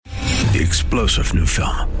The explosive new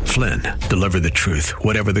film, Flynn, deliver the truth,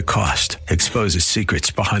 whatever the cost, exposes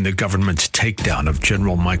secrets behind the government's takedown of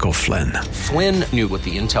General Michael Flynn. Flynn knew what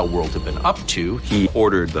the intel world had been up to. He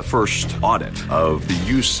ordered the first audit of the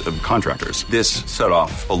use of contractors. This set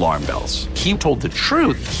off alarm bells. He told the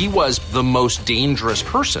truth. He was the most dangerous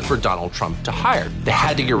person for Donald Trump to hire. They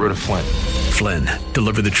had to get rid of Flynn. Flynn,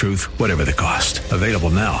 deliver the truth, whatever the cost. Available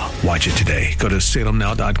now. Watch it today. Go to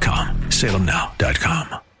salemnow.com.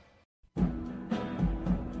 salemnow.com.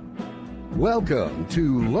 Welcome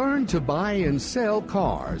to Learn to Buy and Sell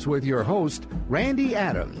Cars with your host, Randy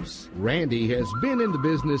Adams. Randy has been in the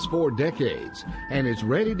business for decades and is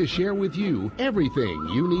ready to share with you everything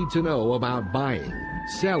you need to know about buying,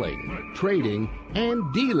 selling, trading,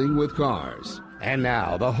 and dealing with cars. And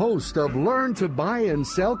now, the host of Learn to Buy and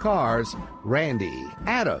Sell Cars, Randy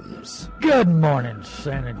Adams. Good morning,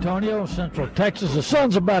 San Antonio, Central Texas. The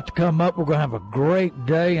sun's about to come up. We're going to have a great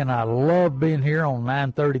day, and I love being here on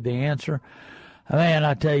 930 The Answer. Man,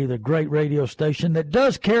 I tell you, the great radio station that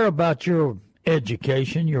does care about your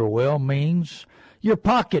education, your well-means, your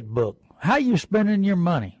pocketbook, how you spending your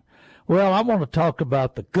money. Well, I want to talk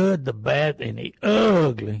about the good, the bad, and the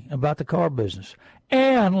ugly about the car business,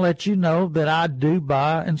 and let you know that I do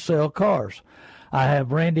buy and sell cars. I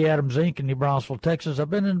have Randy Adams, Inc. in New Braunfels, Texas. I've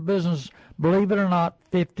been in the business, believe it or not,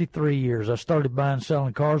 53 years. I started buying and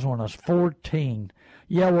selling cars when I was 14.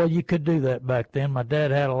 Yeah, well, you could do that back then. My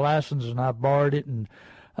dad had a license, and I borrowed it, and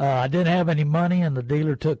I didn't have any money, and the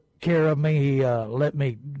dealer took care of me. He let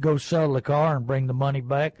me go sell the car and bring the money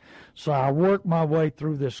back. So I worked my way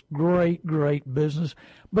through this great, great business.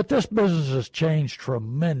 But this business has changed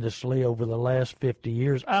tremendously over the last 50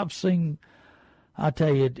 years. I've seen, I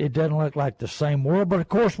tell you, it doesn't look like the same world. But, of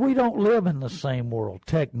course, we don't live in the same world.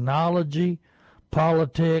 Technology,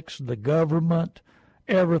 politics, the government,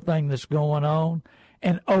 everything that's going on,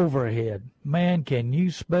 and overhead. Man, can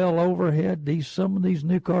you spell overhead? Some of these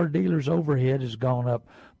new car dealers' overhead has gone up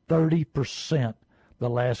 30% the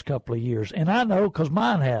last couple of years. And I know because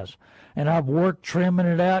mine has. And I've worked trimming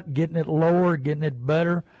it out, getting it lower, getting it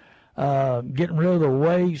better, getting rid of the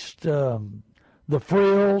waste, the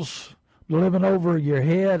frills, living over your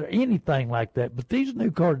head, anything like that. But these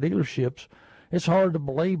new car dealerships, it's hard to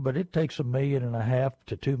believe, but it takes $1.5 million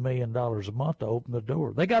to $2 million a month to open the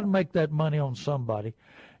door. They got to make that money on somebody,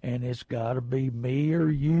 and it's got to be me or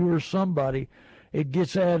you or somebody. It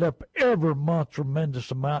gets added up every month,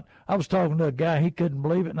 tremendous amount. I was talking to a guy, he couldn't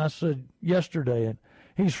believe it, and I said yesterday, and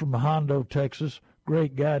he's from Hondo, Texas,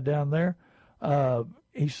 great guy down there.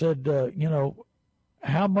 He said,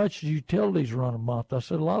 how much do utilities run a month? I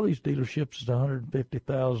said, a lot of these dealerships is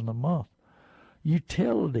 $150,000 a month.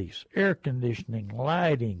 Utilities, air conditioning,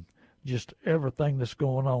 lighting, just everything that's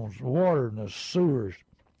going on, water and the sewers.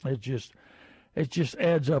 It just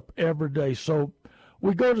adds up every day. So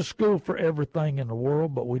we go to school for everything in the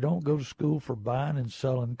world, but we don't go to school for buying and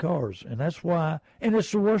selling cars. And that's why, and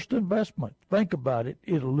it's the worst investment. Think about it.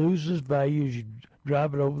 It loses value as you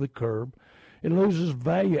drive it over the curb. It loses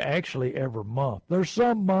value actually every month. There's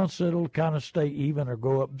some months it'll kind of stay even or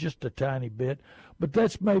go up just a tiny bit, but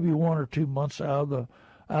that's maybe 1 or 2 months out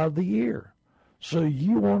of the year. So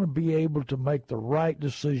you want to be able to make the right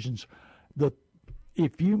decisions.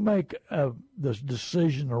 If you make the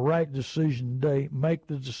right decision today, make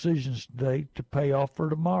the decisions today to pay off for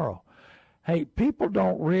tomorrow. Hey, people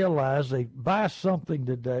don't realize they buy something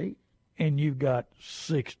today, and you've got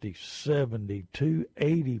 60, 72,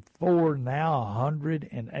 84, now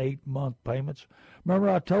 108-month payments. Remember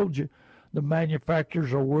I told you the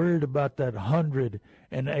manufacturers are worried about that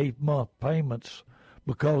 108-month payments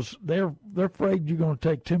because they're afraid you're going to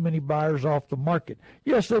take too many buyers off the market.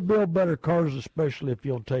 Yes, they build better cars, especially if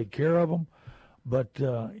you'll take care of them, but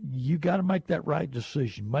you got to make that right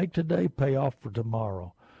decision. Make today, pay off for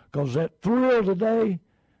tomorrow, because that thrill today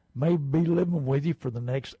may be living with you for the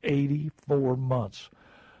next 84 months.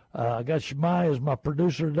 I got Shemai as my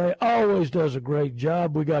producer today. Always does a great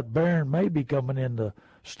job. We got Baron Maybe coming in the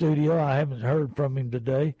studio. I haven't heard from him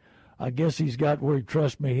today. I guess he's got where he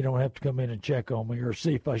trusts me. He don't have to come in and check on me or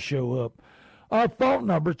see if I show up. Our phone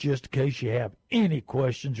number, just in case you have any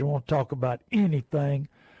questions, you want to talk about anything,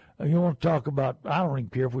 you want to talk about, I don't even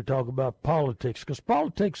care if we talk about politics, because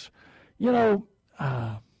politics, well,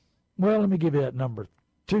 let me give you that number,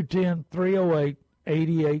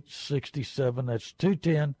 210-308-8867. That's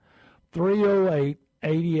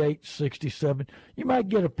 210-308-8867. You might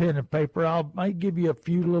get a pen and paper. I might give you a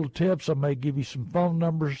few little tips. I may give you some phone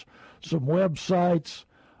numbers, some websites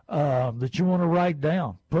that you want to write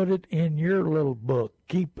down. Put it in your little book.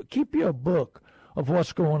 Keep you a book of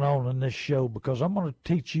what's going on in this show, because I'm going to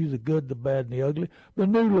teach you the good, the bad, and the ugly, the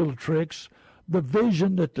new little tricks, the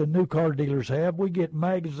vision that the new car dealers have. We get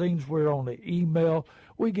magazines, we're on the email,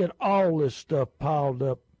 we get all this stuff piled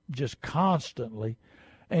up just constantly,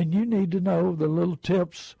 and you need to know the little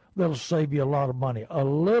tips that'll save you a lot of money. A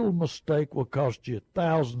little mistake will cost you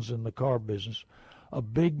thousands in the car business. A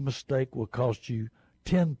big mistake will cost you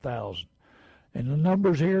 10,000. And the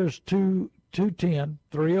numbers here is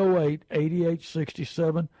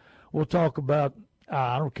 210-308-8867. We'll talk about,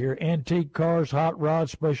 I don't care, antique cars, hot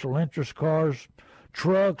rods, special interest cars,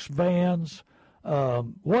 trucks, vans,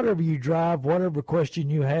 whatever you drive, whatever question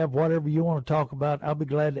you have, whatever you want to talk about, I'll be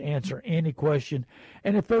glad to answer any question.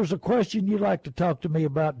 And if there's a question you'd like to talk to me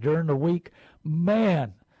about during the week,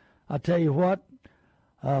 man, I tell you what,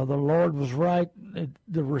 the Lord was right.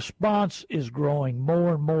 The response is growing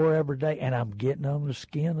more and more every day, and I'm getting on the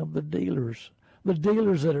skin of the dealers. The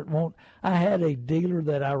dealers that it won't. I had a dealer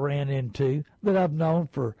that I ran into that I've known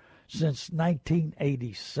since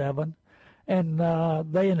 1987. And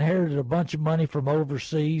they inherited a bunch of money from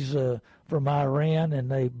overseas, from Iran, and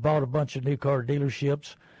they bought a bunch of new car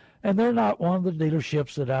dealerships. And they're not one of the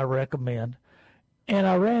dealerships that I recommend. And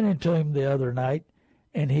I ran into him the other night,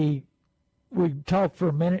 and we talked for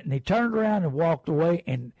a minute, and he turned around and walked away,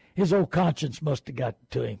 and his old conscience must have got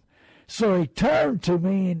to him. So he turned to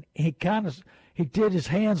me, and he did his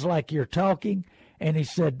hands like you're talking, and he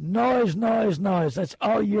said, noise, noise, noise. That's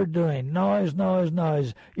all you're doing. Noise, noise,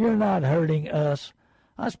 noise. You're not hurting us.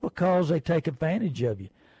 That's because they take advantage of you.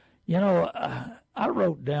 You know, I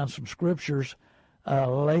wrote down some scriptures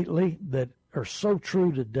lately that are so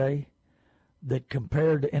true today that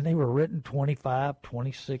compared to, and they were written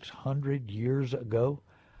 2,600 years ago.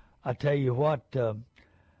 I tell you what,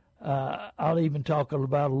 I'll even talk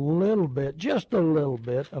about a little bit, just a little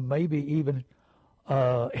bit, of maybe even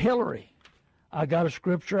Hillary. I got a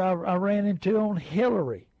scripture I ran into on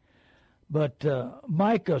Hillary. But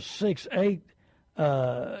Micah 6:8,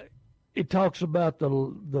 it talks about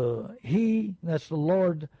that's the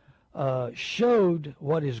Lord, showed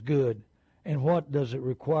what is good and what does it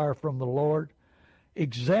require from the Lord.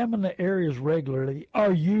 Examine the areas regularly.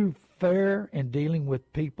 Are you fair in dealing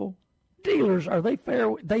with people? Dealers, are they fair?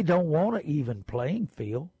 They don't want an even playing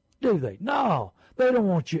field, do they? No. They don't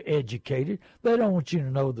want you educated. They don't want you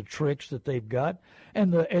to know the tricks that they've got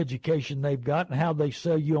and the education they've got and how they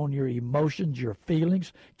sell you on your emotions, your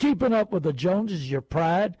feelings. Keeping up with the Joneses, your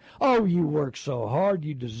pride. Oh, you work so hard,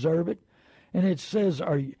 you deserve it. And it says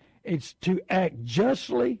it's to act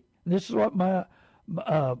justly. This is what Micah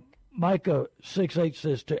 6:8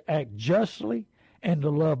 says, to act justly and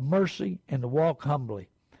to love mercy and to walk humbly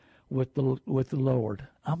with the Lord.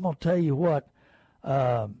 I'm going to tell you what,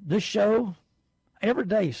 this show, every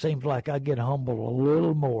day seems like I get humbled a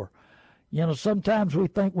little more. You know, sometimes we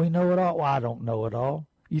think we know it all. Well, I don't know it all.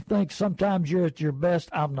 You think sometimes you're at your best.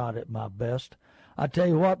 I'm not at my best. I tell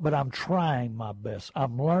you what, but I'm trying my best.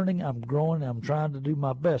 I'm learning, I'm growing, I'm trying to do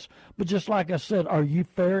my best. But just like I said, are you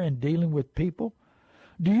fair in dealing with people?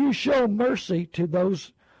 Do you show mercy to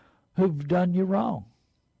those who've done you wrong?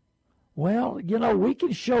 Well, you know, we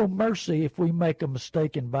can show mercy if we make a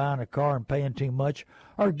mistake in buying a car and paying too much,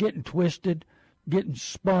 or getting twisted, getting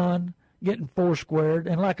spun, getting four-squared.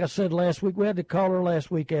 And like I said last week, we had the caller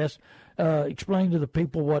last week explain to the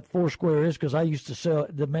people what four-square is, because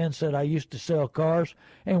the man said I used to sell cars,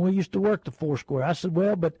 and we used to work the four-square. I said,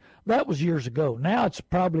 well, but that was years ago. Now it's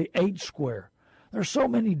probably 8-square. There's so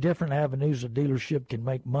many different avenues a dealership can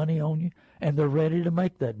make money on you, and they're ready to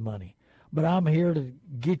make that money. But I'm here to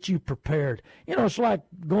get you prepared. You know, it's like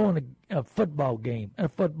going to a football game, a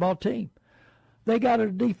football team. They got a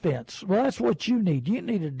defense. Well, that's what you need. You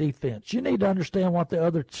need a defense. You need to understand what the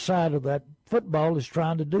other side of that football is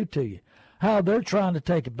trying to do to you, how they're trying to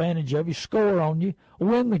take advantage of you, score on you,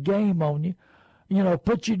 win the game on you, you know,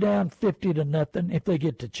 put you down 50-0 if they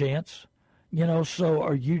get the chance. You know, so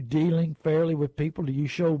are you dealing fairly with people? Do you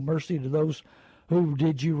show mercy to those who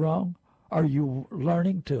did you wrong? Are you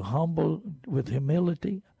learning to humble with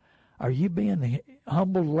humility? Are you being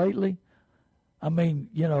humbled lately? I mean,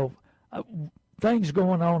 you know, things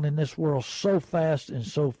going on in this world so fast and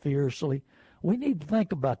so fiercely. We need to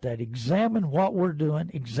think about that. Examine what we're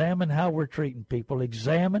doing. Examine how we're treating people.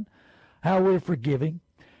 Examine how we're forgiving.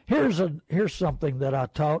 Here's something that I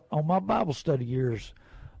taught on my Bible study years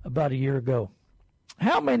about a year ago.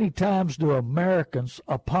 How many times do Americans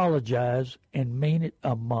apologize and mean it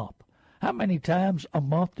a month? How many times a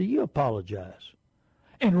month do you apologize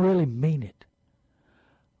and really mean it?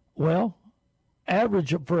 Well,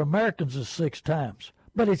 average for Americans is 6 times,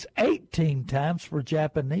 but it's 18 times for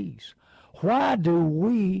Japanese. Why do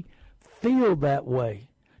we feel that way?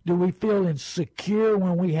 Do we feel insecure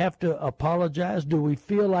when we have to apologize? Do we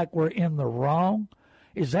feel like we're in the wrong?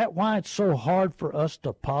 Is that why it's so hard for us to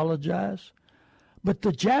apologize? But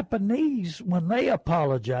the Japanese, when they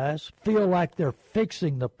apologize, feel like they're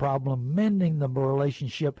fixing the problem, mending the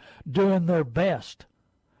relationship, doing their best.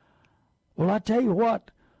 Well, I tell you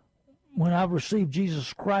what, when I received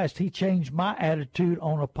Jesus Christ, he changed my attitude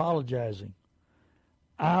on apologizing.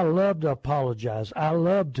 I love to apologize. I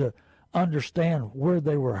love to understand where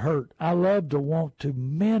they were hurt. I love to want to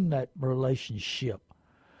mend that relationship.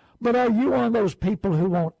 But are you one of those people who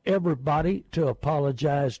want everybody to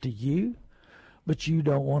apologize to you, but you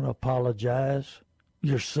don't want to apologize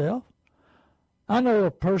yourself? I know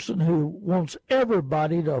a person who wants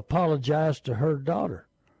everybody to apologize to her daughter.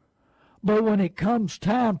 But when it comes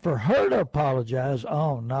time for her to apologize,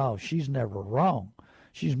 oh no, she's never wrong.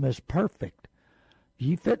 She's Miss Perfect. Do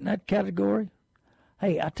you fit in that category?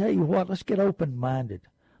 Hey, I tell you what, let's get open-minded.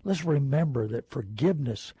 Let's remember that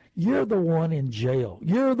forgiveness, you're the one in jail.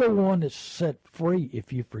 You're the one that's set free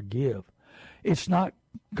if you forgive. It's not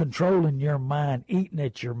controlling your mind, eating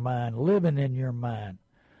at your mind, living in your mind.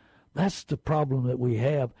 That's the problem that we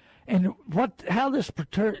have. And how this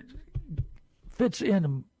fits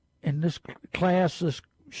in this class, this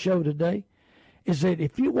show today, is that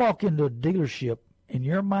if you walk into a dealership and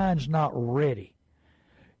your mind's not ready,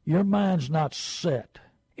 your mind's not set,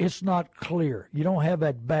 it's not clear, you don't have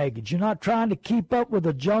that baggage, you're not trying to keep up with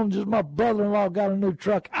the Joneses, my brother-in-law got a new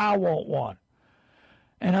truck, I want one.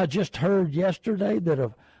 And I just heard yesterday that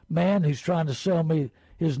a man who's trying to sell me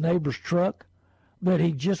his neighbor's truck, that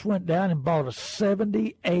he just went down and bought a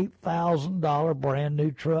 $78,000 brand new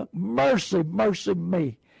truck. Mercy, mercy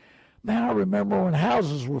me. Man, I remember when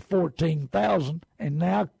houses were $14,000, and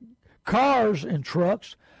now cars and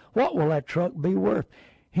trucks, what will that truck be worth?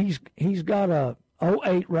 He's got a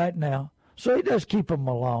 08 right now, so he does keep them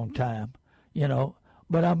a long time, you know.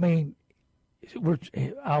 But I mean,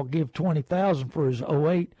 I'll give $20,000 for his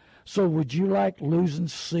 08. So would you like losing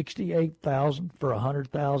 $68,000 for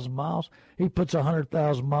 100,000 miles? He puts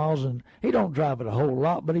 100,000 miles, and he don't drive it a whole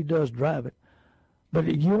lot, but he does drive it. But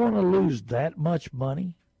you want to lose that much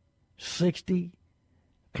money? 60,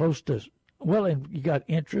 close to, well, and you got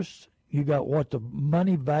interest, you got what the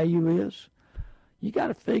money value is. You got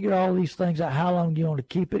to figure all these things out. How long do you want to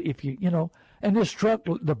keep it? If you know, and this truck,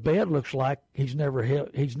 the bed looks like he's never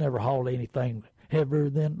hauled anything heavier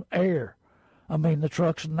than air. I mean, the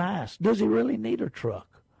truck's nice. Does he really need a truck?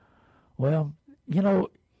 Well, you know,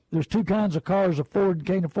 there's two kinds of cars afford and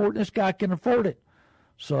can't afford. This guy can afford it.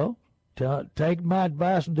 So take my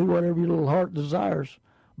advice and do whatever your little heart desires.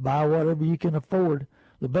 Buy whatever you can afford.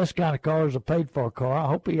 The best kind of car is a paid-for car. I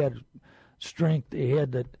hope he had strength. He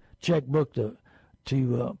had that checkbook to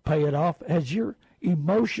pay it off. Has your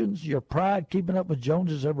emotions, your pride, keeping up with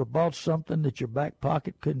Joneses ever bought something that your back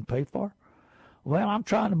pocket couldn't pay for? Well, I'm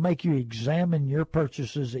trying to make you examine your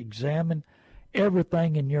purchases, examine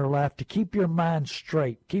everything in your life to keep your mind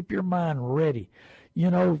straight, keep your mind ready. You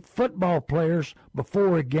know, football players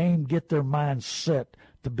before a game get their minds set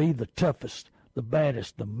to be the toughest, the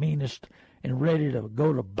baddest, the meanest, and ready to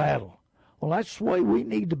go to battle. Well, that's the way we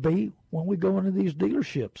need to be when we go into these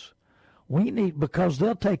dealerships. Because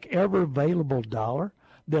they'll take every available dollar.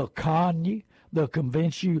 They'll con you. They'll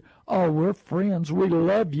convince you, oh, we're friends. We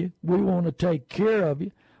love you. We want to take care of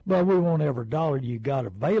you. But we want every dollar you got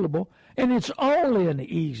available. And it's only an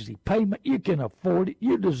easy payment. You can afford it.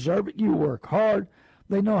 You deserve it. You work hard.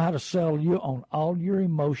 They know how to sell you on all your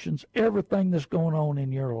emotions, everything that's going on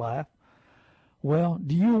in your life. Well,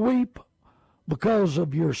 do you weep because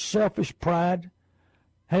of your selfish pride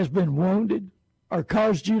has been wounded or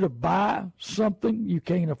caused you to buy something you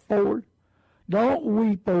can't afford? Don't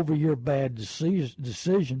weep over your bad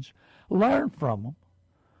decisions. Learn from them.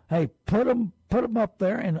 Hey, put them up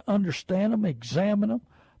there and understand them, examine them.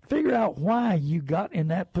 Figure out why you got in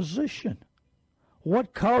that position.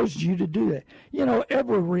 What caused you to do that? You know,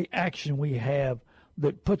 every reaction we have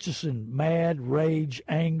that puts us in mad, rage,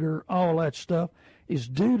 anger, all that stuff is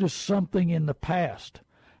due to something in the past.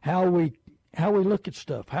 How we look at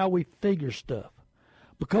stuff, how we figure stuff.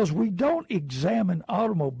 Because we don't examine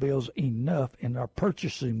automobiles enough in our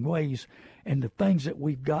purchasing ways and the things that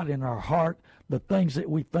we've got in our heart, the things that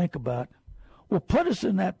we think about, will put us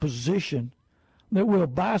in that position that we'll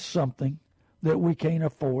buy something that we can't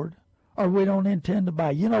afford or we don't intend to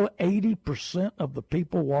buy. You know, 80% of the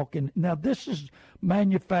people walk in. Now, this is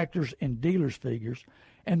manufacturers and dealers figures,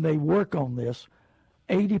 and they work on this.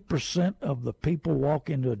 80% of the people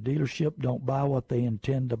walk into a dealership don't buy what they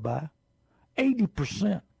intend to buy.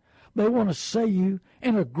 80%. They want to sell you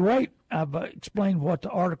in a great, I've explained what the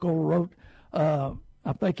article wrote, I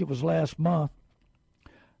think it was last month.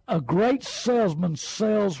 A great salesman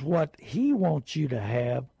sells what he wants you to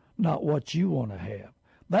have, not what you want to have.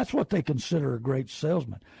 That's what they consider a great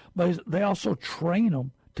salesman. But they also train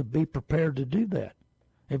them to be prepared to do that.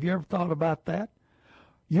 Have you ever thought about that?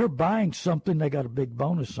 You're buying something they got a big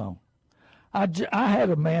bonus on. I had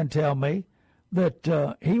a man tell me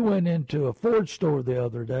that he went into a Ford store the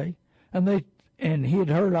other day, and he had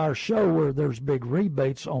heard our show where there's big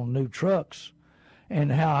rebates on new trucks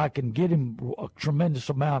and how I can get him a tremendous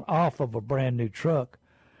amount off of a brand new truck.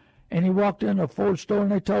 And he walked into a Ford store,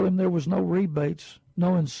 and they told him there was no rebates,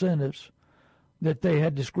 no incentives, that they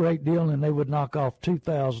had this great deal, and they would knock off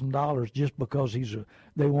 $2,000 just because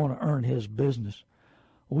they want to earn his business.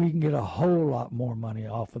 We can get a whole lot more money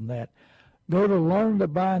off of that. Go to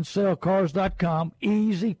learntobuyandSellCars.com.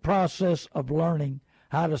 Easy process of learning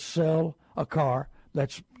how to sell a car.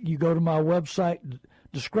 You go to my website,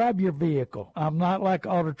 describe your vehicle. I'm not like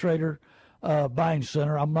Auto Trader Buying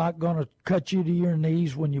Center. I'm not going to cut you to your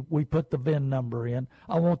knees when we put the VIN number in.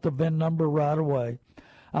 I want the VIN number right away.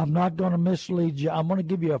 I'm not going to mislead you. I'm going to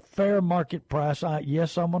give you a fair market price.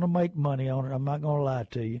 Yes, I'm going to make money on it. I'm not going to lie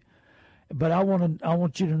to you. But I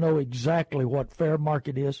want you to know exactly what fair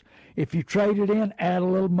market is. If you trade it in, add a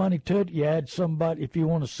little money to it. You add somebody. If you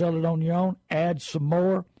want to sell it on your own, add some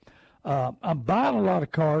more. I'm buying a lot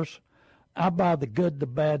of cars. I buy the good, the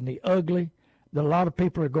bad, and the ugly. A lot of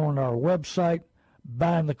people are going to our website,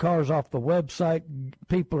 buying the cars off the website.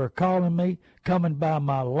 People are calling me, coming by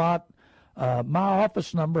my lot. My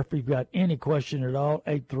office number, if you've got any question at all,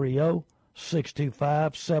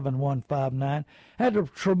 830-625-7159. Had a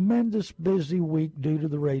tremendous busy week due to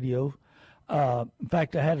the radio. In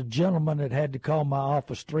fact, I had a gentleman that had to call my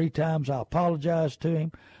office 3 times. I apologized to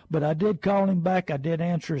him, but I did call him back. I did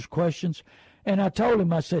answer his questions. And I told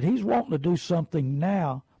him, I said, he's wanting to do something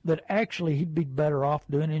now that actually he'd be better off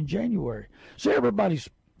doing in January. So everybody's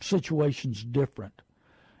situation's different.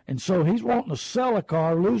 And so he's wanting to sell a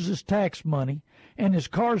car, lose his tax money, and his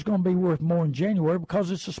car's going to be worth more in January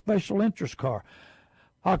because it's a special interest car.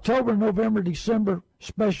 October, November, December,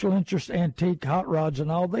 special interest, antique, hot rods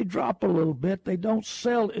and all, they drop a little bit. They don't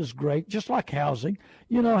sell as great, just like housing.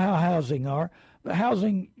 You know how housing are. The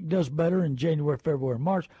housing does better in January, February,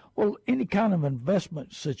 March. Well, any kind of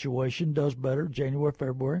investment situation does better January,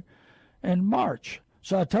 February, and March.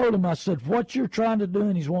 So I told him, I said, what you're trying to do,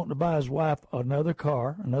 and he's wanting to buy his wife another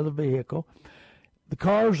car, another vehicle. The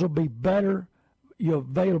cars will be better, your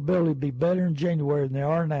availability will be better in January than they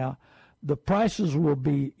are now. The prices will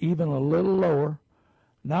be even a little lower,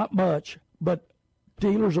 not much, but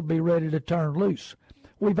dealers will be ready to turn loose.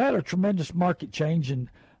 We've had a tremendous market change, and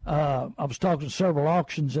I was talking to several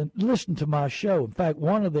auctions and listened to my show. In fact,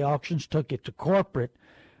 one of the auctions took it to corporate,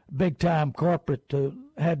 big-time corporate, to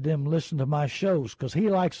had them listen to my shows because he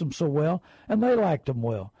likes them so well, and they liked them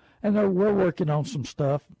well. And we're working on some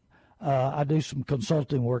stuff. I do some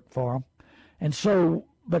consulting work for them. And so,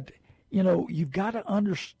 but, you know, you've got to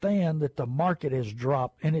understand that the market has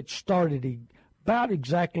dropped, and it started about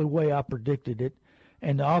exactly the way I predicted it.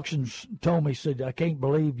 And the auctions told me, said, I can't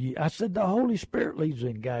believe you. I said, the Holy Spirit leads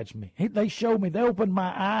and guides me. They showed me, they opened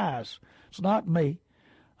my eyes. It's not me.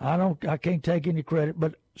 I can't take any credit,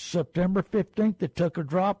 but September 15th, it took a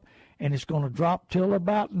drop, and it's going to drop till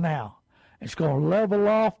about now. It's going to level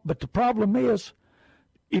off, but the problem is,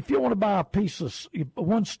 if you want to buy a piece of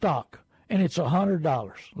one stock, and it's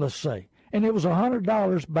 $100, let's say, and it was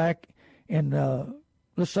 $100 back in,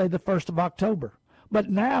 let's say, the 1st of October, but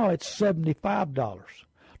now it's $75.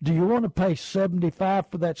 Do you want to pay $75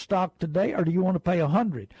 for that stock today, or do you want to pay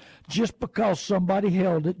 $100? Just because somebody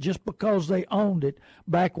held it, just because they owned it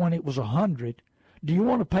back when it was $100, do you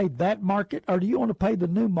want to pay that market, or do you want to pay the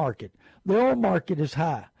new market? The old market is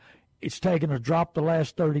high. It's taken a drop the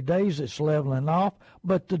last 30 days. It's leveling off.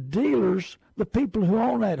 But the dealers, the people who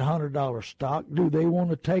own that $100 stock, do they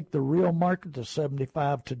want to take the real market to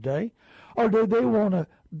 $75 today, or do they want to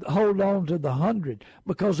hold on to the 100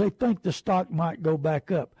 because they think the stock might go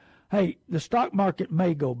back up? Hey, the stock market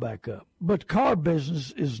may go back up, but car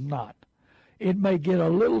business is not. It may get a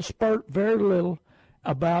little spurt, very little,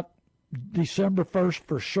 about December 1st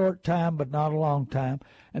for a short time, but not a long time.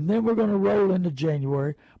 And then we're going to roll into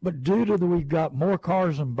January. But due to we've got more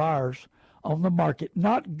cars and buyers on the market,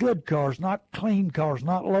 not good cars, not clean cars,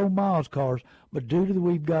 not low miles cars, but due to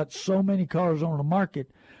we've got so many cars on the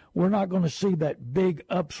market, we're not going to see that big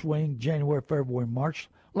upswing January, February, March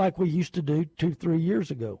like we used to do 2-3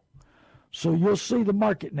 years ago. So you'll see the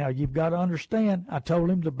market now. You've got to understand, I told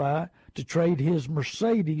him to trade his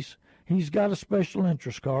Mercedes, He's got a special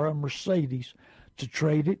interest car, a Mercedes, to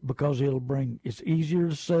trade it because it's easier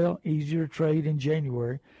to sell, easier to trade in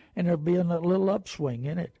January, and there'll be a little upswing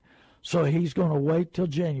in it. So he's going to wait till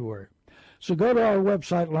January. So go to our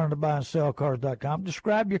website, learntobuyandSellCars.com.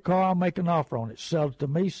 Describe your car. I'll make an offer on it. Sell it to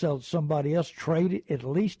me, sell it to somebody else, trade it. At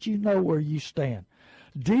least you know where you stand.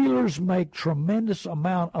 Dealers make tremendous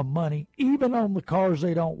amount of money, even on the cars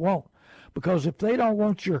they don't want. Because if they don't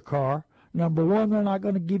want your car, number one, they're not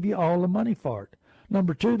going to give you all the money for it.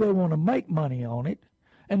 Number two, they want to make money on it.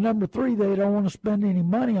 And number three, they don't want to spend any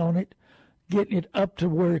money on it, getting it up to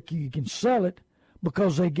where you can sell it,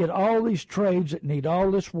 because they get all these trades that need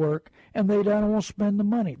all this work, and they don't want to spend the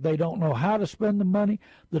money. They don't know how to spend the money.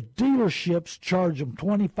 The dealerships charge them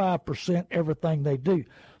 25% everything they do.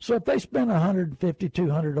 So if they spend $150,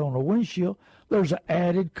 $200 on a windshield, there's an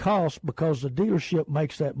added cost because the dealership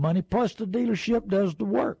makes that money, plus the dealership does the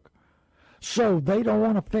work. So they don't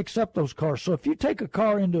want to fix up those cars. So if you take a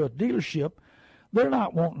car into a dealership, they're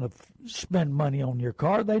not wanting to spend money on your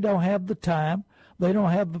car. They don't have the time. They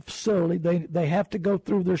don't have the facility. They have to go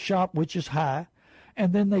through their shop, which is high,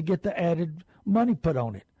 and then they get the added money put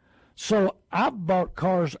on it. So I've bought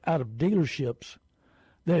cars out of dealerships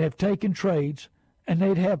that have taken trades, and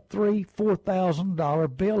they'd have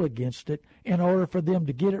 $3,000-$4,000 bill against it in order for them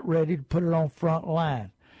to get it ready to put it on front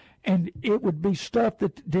line. And it would be stuff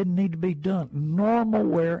that didn't need to be done. Normal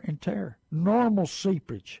wear and tear, normal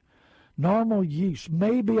seepage, normal use,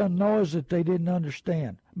 maybe a noise that they didn't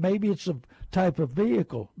understand. Maybe it's a type of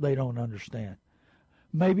vehicle they don't understand.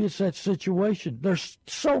 Maybe it's that situation. There's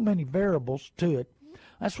so many variables to it.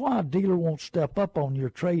 That's why a dealer won't step up on your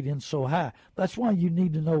trade-in so high. That's why you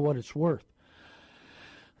need to know what it's worth.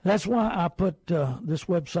 That's why I put this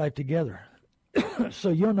website together, so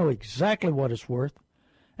you'll know exactly what it's worth,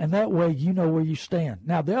 and that way you know where you stand.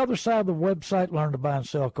 Now, the other side of the website,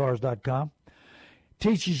 learntobuyandSellCars.com,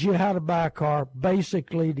 teaches you how to buy a car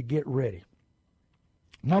basically to get ready.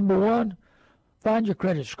 Number one, find your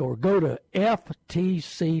credit score. Go to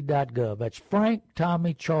FTC.gov. That's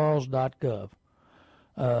FrankTommyCharles.gov.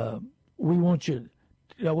 We want you,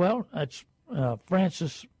 that's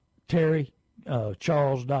Francis Terry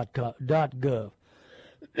Charles.gov.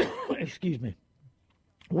 Excuse me.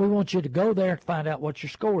 We want you to go there and find out what your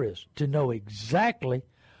score is, to know exactly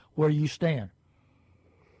where you stand.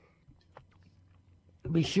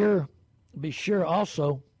 Be sure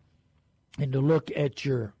also and to look at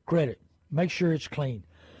your credit. Make sure it's clean.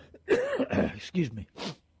 Excuse me.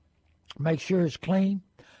 Make sure it's clean.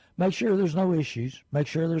 Make sure there's no issues. Make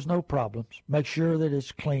sure there's no problems. Make sure that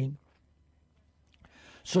it's clean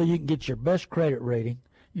so you can get your best credit rating,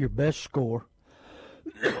 your best score.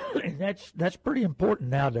 And that's pretty important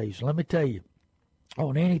nowadays. Let me tell you,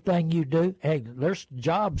 on anything you do, hey, there's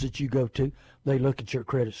jobs that you go to, they look at your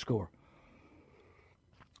credit score.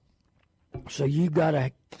 So you got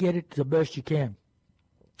to get it the best you can.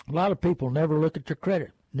 A lot of people never look at their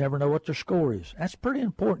credit, never know what their score is. That's pretty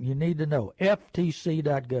important. You need to know.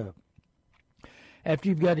 FTC.gov. After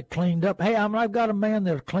you've got it cleaned up, hey, I've got a man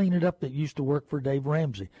that'll clean it up that used to work for Dave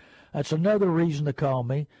Ramsey. That's another reason to call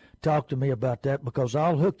me, talk to me about that, because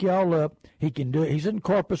I'll hook y'all up. He can do it. He's in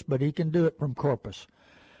Corpus, but he can do it from Corpus.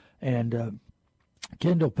 And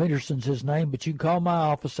Kendall Peterson's his name, but you can call my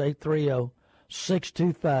office,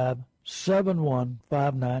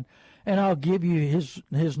 830-625-7159, and I'll give you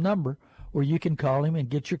his number where you can call him and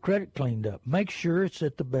get your credit cleaned up. Make sure it's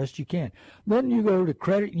at the best you can. Then you go to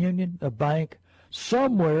credit union, a bank,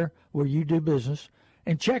 somewhere where you do business,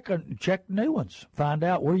 and check new ones. Find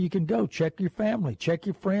out where you can go. Check your family. Check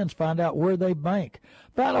your friends. Find out where they bank.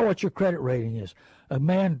 Find out what your credit rating is. A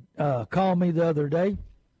man called me the other day,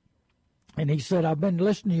 and he said, I've been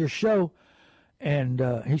listening to your show, and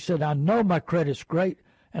he said, I know my credit's great,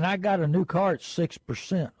 and I got a new car at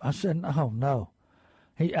 6%. I said, no.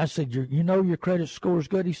 I said, you know your credit score is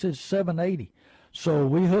good? He said 780. So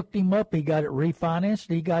we hooked him up. He got it refinanced.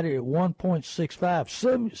 He got it at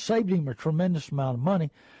 1.65. Saved him a tremendous amount of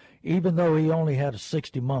money, even though he only had a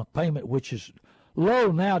 60-month payment, which is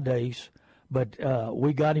low nowadays. But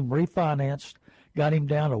we got him refinanced, got him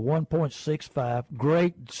down to 1.65.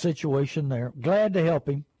 Great situation there. Glad to help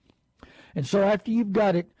him. And so after you've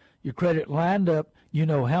got it, your credit lined up, you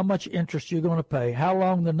know how much interest you're going to pay, how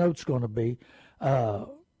long the note's going to be,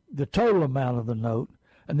 the total amount of the note,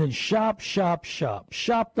 and then shop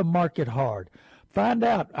the market hard. Find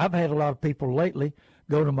out. I've had a lot of people lately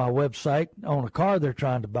go to my website on a car they're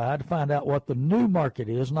trying to buy to find out what the new market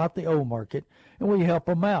is, not the old market, and we help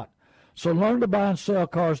them out. So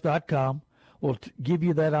learntobuyandSellCars.com will give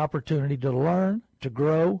you that opportunity to learn, to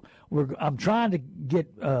grow. I'm trying to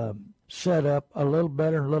get set up a little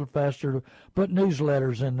better, a little faster, to put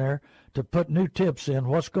newsletters in there, to put new tips in,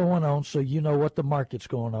 what's going on, so you know what the market's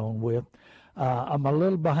going on with. I'm a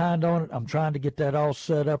little behind on it. I'm trying to get that all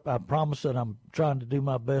set up. I promise that I'm trying to do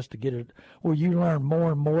my best to get it where you learn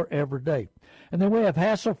more and more every day. And then we have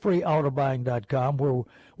HassleFreeAutoBuying.com, where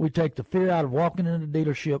we take the fear out of walking in the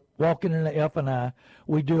dealership, walking in the F&I.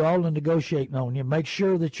 We do all the negotiating on you. Make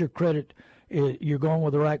sure that your credit, you're going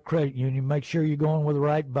with the right credit union. Make sure you're going with the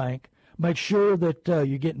right bank. Make sure that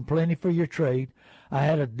you're getting plenty for your trade. I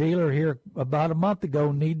had a dealer here about a month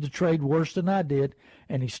ago need to trade worse than I did,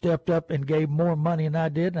 and he stepped up and gave more money than I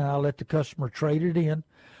did, and I let the customer trade it in.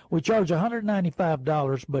 We charge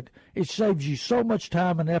 $195, but it saves you so much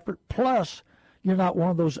time and effort, plus you're not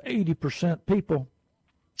one of those 80% people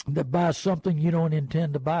that buy something you don't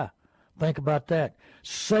intend to buy. Think about that.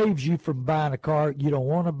 Saves you from buying a car you don't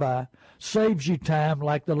want to buy. Saves you time,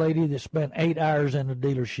 like the lady that spent 8 hours in the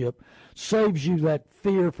dealership. Saves you that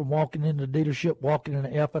fear from walking in the dealership, walking in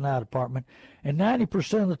the F&I department. And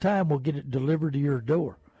 90% of the time we'll get it delivered to your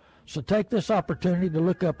door. So take this opportunity to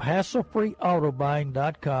look up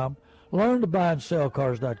HassleFreeAutoBuying.com, learn to buy and sell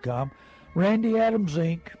cars.com. Randy Adams,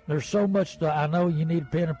 Inc. There's so much that I know you need a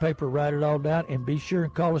pen and paper, write it all down, and be sure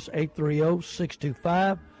and call us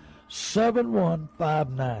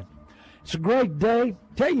 830-625-7159. It's a great day.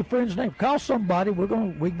 Tell your friend's name. Call somebody.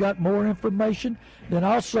 We got more information. Then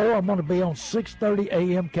also I'm going to be on 6:30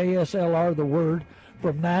 a.m. KSLR The Word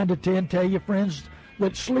from 9 to 10. Tell your friends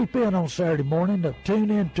that sleep in on Saturday morning to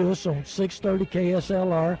tune in to us on 6:30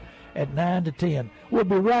 KSLR at 9 to 10. We'll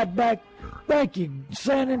be right back. Thank you,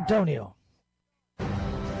 San Antonio.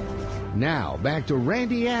 Now, back to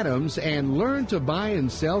Randy Adams and Learn to Buy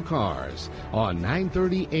and Sell Cars on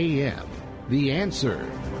 9:30 a.m. The Answer.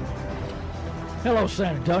 Hello,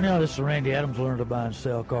 San Antonio. This is Randy Adams, Learn to Buy and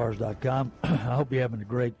Sell Cars.com. I hope you're having a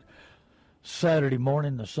great Saturday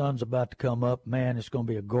morning. The sun's about to come up. Man, it's going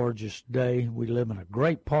to be a gorgeous day. We live in a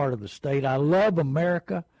great part of the state. I love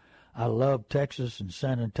America. I love Texas and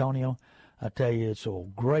San Antonio. I tell you, it's a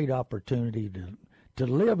great opportunity to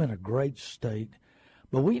live in a great state.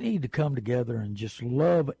 But we need to come together and just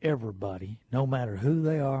love everybody, no matter who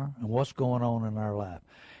they are and what's going on in our life.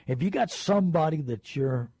 If you got somebody that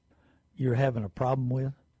you're having a problem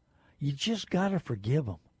with, you just got to forgive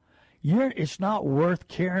them. It's not worth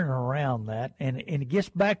carrying around that. And it gets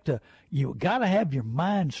back to you got to have your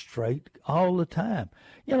mind straight all the time.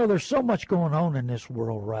 You know, there's so much going on in this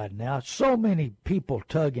world right now. So many people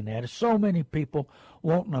tugging at us. So many people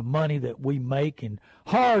wanting the money that we make and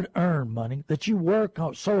hard-earned money that you work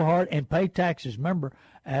so hard and pay taxes. Remember,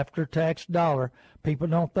 after-tax dollar, people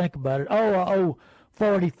don't think about it. Oh, I owe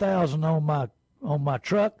 $40,000 on my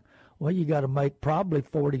truck. Well, you got to make probably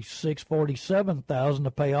 $47,000 to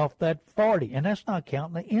pay off that $40,000, and that's not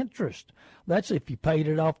counting the interest. That's if you paid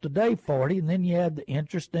it off today, $40,000, and then you add the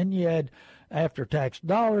interest, then you add after-tax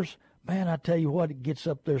dollars. Man, I tell you what, it gets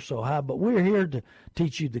up there so high. But we're here to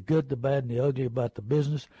teach you the good, the bad, and the ugly about the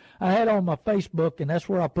business. I had on my Facebook, and that's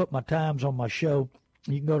where I put my times on my show.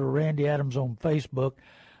 You can go to Randy Adams on Facebook.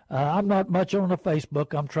 I'm not much on the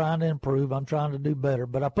Facebook. I'm trying to improve. I'm trying to do better.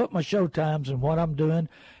 But I put my show times and what I'm doing.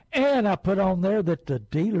 And I put on there that the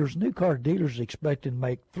dealers, new car dealers, expecting to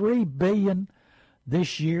make $3 billion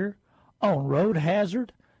this year on road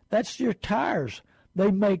hazard. That's your tires.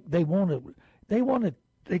 They've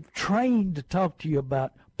trained to talk to you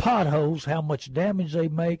about potholes, how much damage they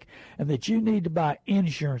make, and that you need to buy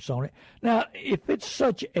insurance on it. Now, if it's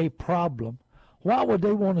such a problem, why would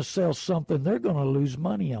they want to sell something they're going to lose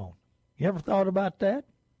money on? You ever thought about that?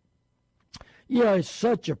 Yeah, it's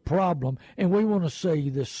such a problem, and we want to sell you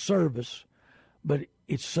this service, but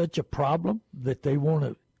it's such a problem that they want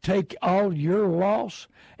to take all your loss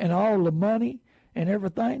and all the money and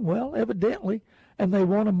everything. Well, evidently, and they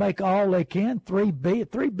want to make all they can.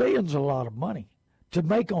 $3 billion's a lot of money to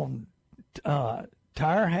make on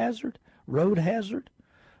tire hazard, road hazard.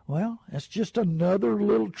 Well, that's just another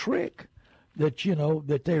little trick that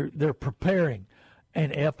that they're preparing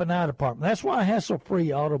an F&I department. That's why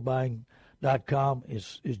HassleFreeAutoBuying.com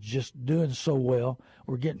is just doing so well.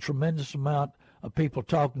 We're getting tremendous amount of people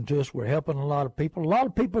talking to us. We're helping a lot of people. A lot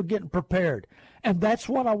of people are getting prepared. And that's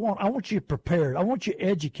what I want. I want you prepared. I want you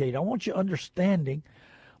educated. I want you understanding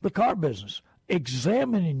the car business.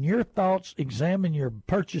 Examining your thoughts, examine your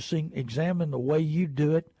purchasing, examine the way you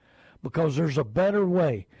do it, because there's a better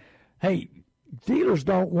way. Hey, dealers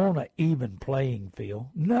don't want an even playing field.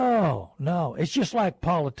 No. It's just like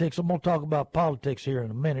politics. I'm going to talk about politics here in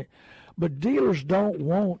a minute. But dealers don't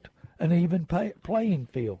want an even playing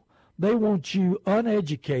field. They want you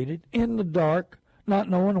uneducated, in the dark, not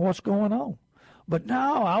knowing what's going on. But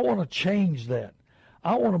now I want to change that.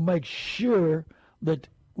 I want to make sure that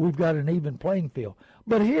we've got an even playing field.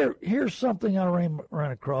 But here's something I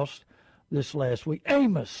ran across this last week.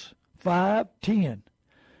 Amos 5:10.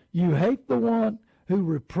 You hate the one who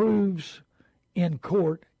reproves in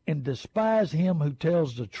court and despise him who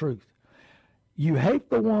tells the truth. You hate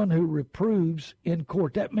the one who reproves in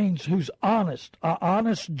court. That means who's honest, an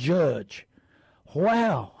honest judge.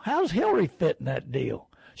 Wow, how's Hillary fitting that deal?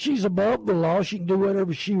 She's above the law. She can do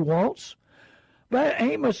whatever she wants. But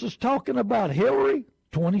Amos is talking about Hillary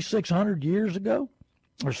 2,600 years ago,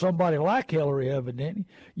 or somebody like Hillary, evidently.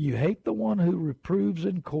 You hate the one who reproves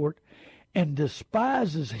in court and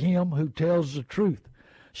despises him who tells the truth.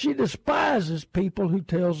 She despises people who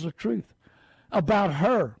tells the truth about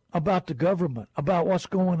her, about the government, about what's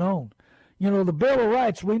going on. You know, the Bill of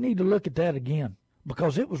Rights, we need to look at that again,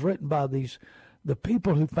 because it was written by the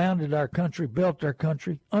people who founded our country, built our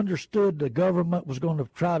country, understood the government was going to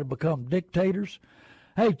try to become dictators.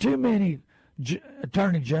 Hey, too many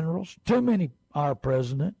attorney generals, too many our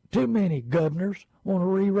president, too many governors want to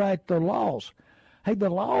rewrite the laws. Hey, the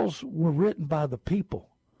laws were written by the people,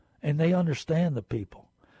 and they understand the people.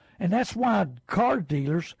 And that's why car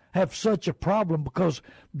dealers have such a problem, because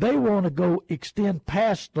they want to go extend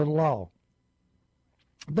past the law.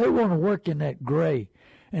 They want to work in that gray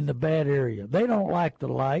and the bad area. They don't like the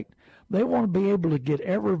light. They want to be able to get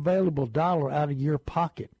every available dollar out of your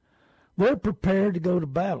pocket. They're prepared to go to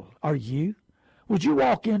battle. Are you? Would you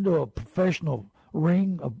walk into a professional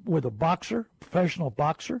ring with a professional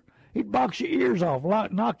boxer? He'd box your ears off,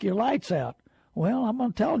 knock your lights out. Well, I'm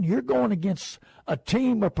going to tell you, you're going against a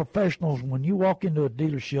team of professionals when you walk into a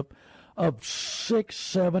dealership of 6,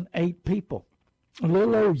 7, 8 people. A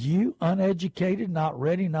little old you, uneducated, not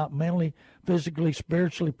ready, not mentally, physically,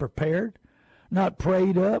 spiritually prepared, not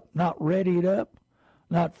prayed up, not readied up,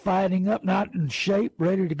 not fighting up, not in shape,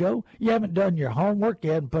 ready to go. You haven't done your homework.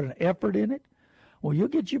 You haven't put an effort in it. Well, you'll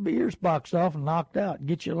get your ears boxed off and knocked out, and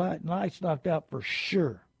get your lights knocked out for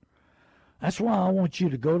sure. That's why I want you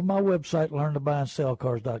to go to my website,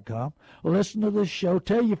 learntobuyandSellCars.com. Listen to this show.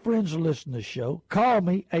 Tell your friends to listen to this show. Call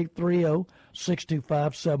me,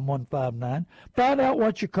 830-625-7159. Find out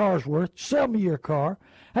what your car's worth. Sell me your car.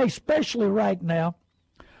 Hey, especially right now,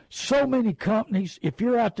 so many companies, if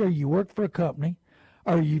you're out there, you work for a company,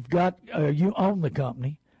 or you own the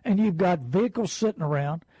company, and you've got vehicles sitting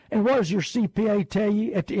around, and what does your CPA tell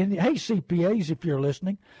you at the end? Hey, CPAs, if you're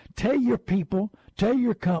listening, tell your people, tell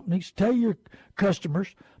your companies, tell your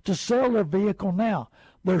customers to sell their vehicle now.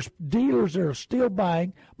 There's dealers that are still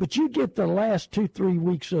buying, but you get the last 2-3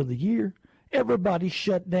 weeks of the year, everybody's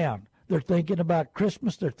shut down. They're thinking about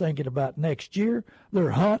Christmas. They're thinking about next year.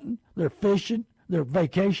 They're hunting. They're fishing. They're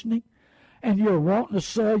vacationing. And you're wanting to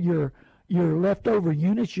sell your leftover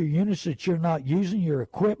units, your units that you're not using, your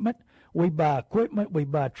equipment. We buy equipment. We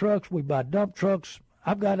buy trucks. We buy dump trucks.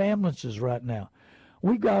 I've got ambulances right now.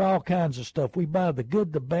 We got all kinds of stuff. We buy the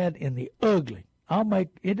good, the bad, and the ugly.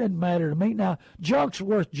 It doesn't matter to me. Now, junk's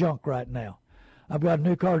worth junk right now. I've got a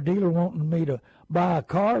new car dealer wanting me to buy a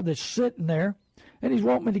car that's sitting there, and he's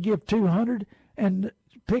wanting me to give $200, and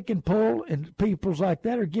pick and pull, and people's like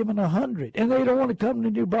that are giving $100, and they don't want to come to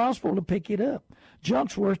New Braunfels to pick it up.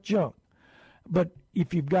 Junk's worth junk. But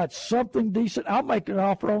if you've got something decent, I'll make an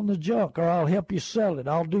offer on the junk, or I'll help you sell it.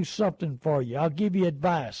 I'll do something for you. I'll give you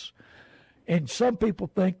advice. And some people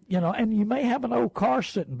think, and you may have an old car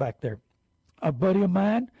sitting back there. A buddy of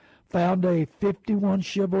mine found a 51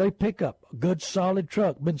 Chevrolet pickup, a good solid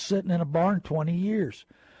truck, been sitting in a barn 20 years.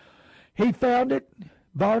 He found it,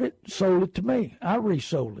 bought it, sold it to me. I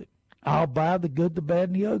resold it. I'll buy the good, the bad,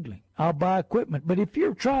 and the ugly. I'll buy equipment. But if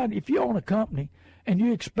you own a company and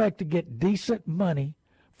you expect to get decent money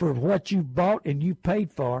for what you bought and you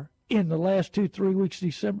paid for in the last 2-3 weeks of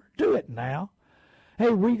December, do it now.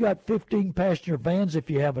 Hey, we got 15-passenger vans if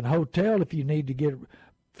you have a hotel, if you need to get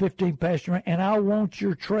 15-passenger, and I want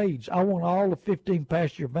your trades. I want all the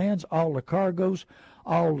 15-passenger vans, all the cargoes,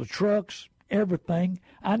 all the trucks, everything.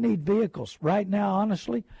 I need vehicles. Right now,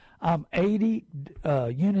 honestly, I'm 80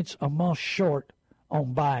 units a month short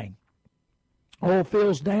on buying. Oil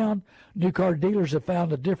fields down. New car dealers have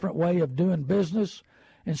found a different way of doing business.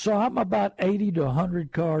 And so I'm about 80 to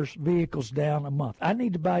 100 vehicles down a month. I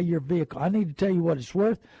need to buy your vehicle. I need to tell you what it's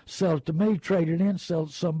worth, sell it to me, trade it in, sell it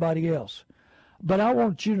to somebody else. But I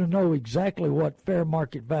want you to know exactly what fair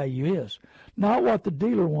market value is, not what the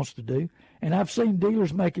dealer wants to do. And I've seen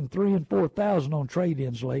dealers making $3,000 and $4,000 on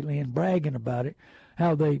trade-ins lately and bragging about it,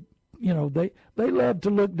 how they love to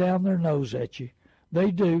look down their nose at you. They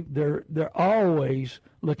do. They're always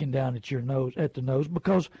looking down at the nose,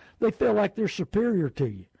 because they feel like they're superior to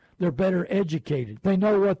you. They're better educated. They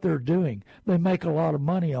know what they're doing. They make a lot of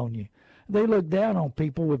money on you. They look down on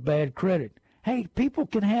people with bad credit. Hey, people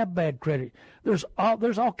can have bad credit. There's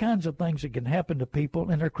all kinds of things that can happen to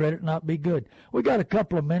people and their credit not be good. We got a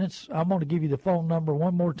couple of minutes. I'm going to give you the phone number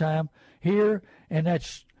one more time here, and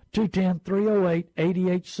that's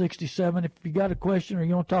 210-308-8867. If you got a question or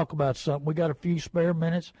you want to talk about something, we got a few spare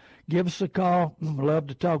minutes. Give us a call. Love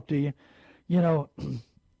to talk to you. You know,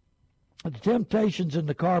 the temptations in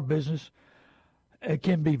the car business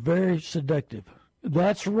can be very seductive.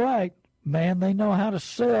 That's right, man. They know how to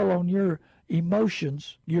sell on your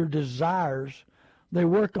emotions, your desires. They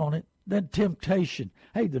work on it. Then temptation.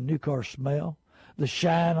 Hey, the new car smell, the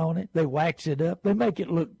shine on it. They wax it up. They make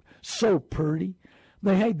it look so pretty.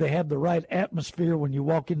 They have the right atmosphere when you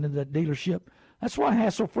walk into that dealership. That's why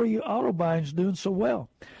Hassle-Free Auto Buying is doing so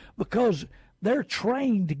well, because they're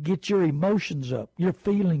trained to get your emotions up, your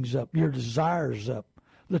feelings up, your desires up.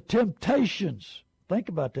 The temptations, think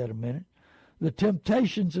about that a minute. The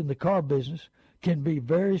temptations in the car business can be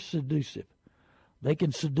very seductive. They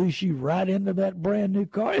can seduce you right into that brand new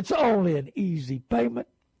car. It's only an easy payment.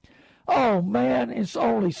 Oh, man, it's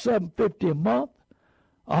only $750 a month.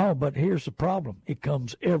 Oh, but here's the problem. It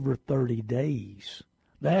comes every 30 days.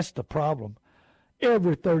 That's the problem.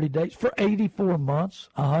 Every 30 days for 84 months,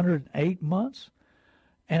 108 months.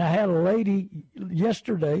 And I had a lady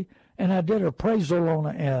yesterday, and I did an appraisal on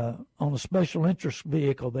a special interest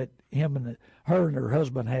vehicle that her and her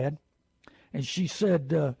husband had. And she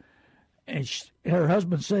said, her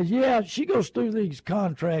husband said, yeah, she goes through these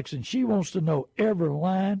contracts, and she wants to know every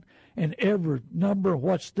line and every number,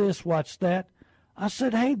 what's this, what's that. I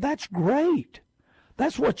said, hey, that's great.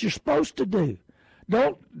 That's what you're supposed to do.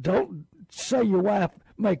 Don't say your wife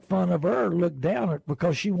make fun of her or look down at it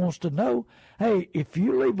because she wants to know. Hey, if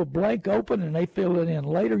you leave a blank open and they fill it in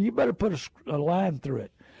later, you better put a line through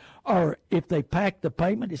it. Or if they pack the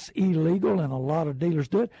payment, it's illegal, and a lot of dealers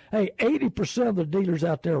do it. Hey, 80% of the dealers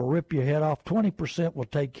out there will rip your head off. 20% will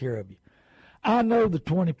take care of you. I know the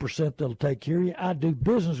 20% that'll take care of you. I do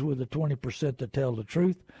business with the 20% that tell the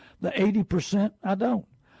truth. The 80%, I don't.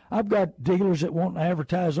 I've got dealers that won't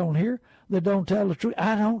advertise on here that don't tell the truth.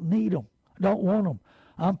 I don't need them. I don't want them.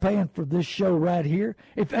 I'm paying for this show right here.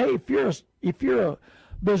 If you're a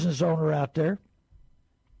business owner out there,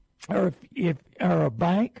 or or a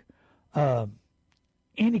bank,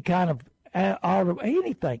 any kind of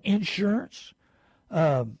anything, insurance,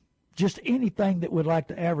 just anything that would like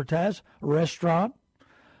to advertise, a restaurant,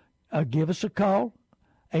 give us a call,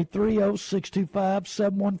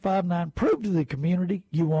 830-625-7159. Prove to the community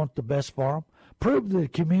you want the best for them. Prove to the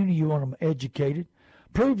community you want them educated.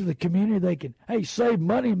 Prove to the community they can, save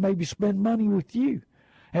money and maybe spend money with you.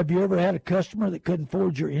 Have you ever had a customer that couldn't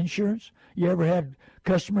afford your insurance? You ever had a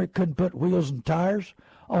customer that couldn't put wheels and tires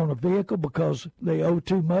on a vehicle because they owe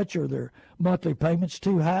too much or their monthly payment's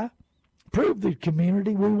too high? Prove to the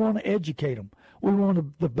community we want to educate them. We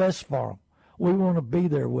want the best for them. We want to be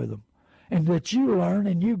there with them. And that you learn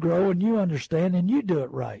and you grow and you understand and you do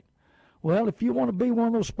it right. Well, if you want to be one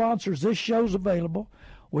of those sponsors, this show's available.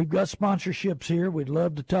 We've got sponsorships here. We'd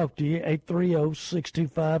love to talk to you,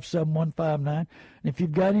 830-625-7159. And if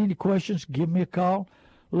you've got any questions, give me a call.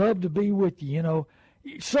 Love to be with you. You know,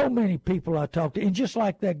 so many people I talk to, and just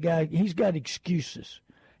like that guy, he's got excuses.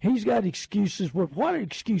 He's got excuses. What are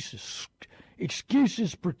excuses?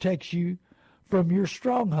 Excuses protects you from your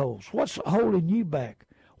strongholds. What's holding you back?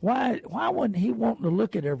 Why wouldn't he want to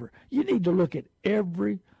look at you need to look at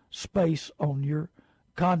every space on your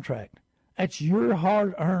contract. That's your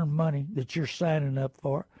hard-earned money that you're signing up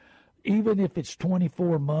for, even if it's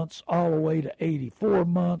 24 months all the way to 84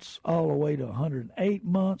 months, all the way to 108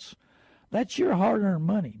 months. That's your hard-earned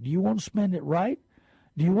money. Do you want to spend it right?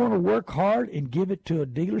 Do you want to work hard and give it to a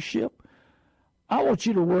dealership? I want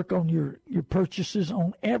you to work on your purchases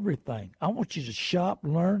on everything. I want you to shop,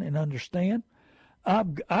 learn, and understand.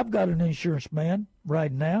 I've got an insurance man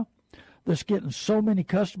right now that's getting so many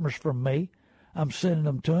customers from me. I'm sending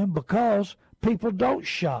them to him because people don't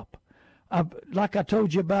shop. Like I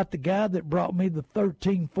told you about the guy that brought me the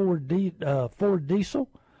 13 Ford Diesel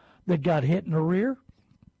that got hit in the rear.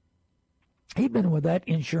 He'd been with that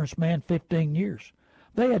insurance man 15 years.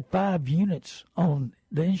 They had 5 units on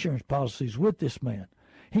the insurance policies with this man.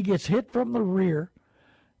 He gets hit from the rear,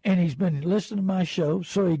 and he's been listening to my show.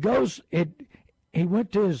 So he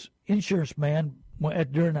went to his insurance man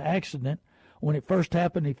during the accident. When it first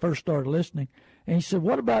happened, he first started listening, and he said,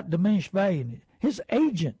 what about diminished value? His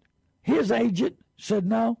agent said,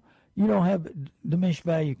 no, you don't have diminished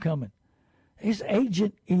value coming. His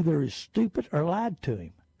agent either is stupid or lied to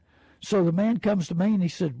him. So the man comes to me, and he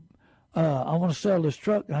said, I want to sell this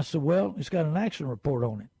truck. And I said, well, it's got an accident report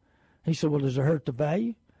on it. He said, well, does it hurt the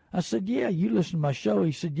value? I said, yeah, you listen to my show.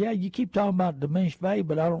 He said, yeah, you keep talking about diminished value,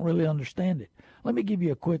 but I don't really understand it. Let me give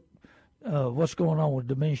you a quick what's going on with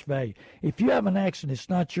diminished value. If you have an accident, it's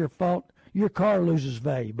not your fault. Your car loses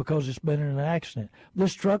value because it's been in an accident.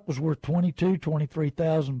 This truck was worth $22,000,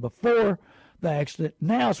 $23,000 before the accident.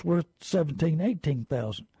 Now it's worth $17,000,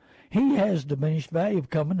 $18,000. He has diminished value of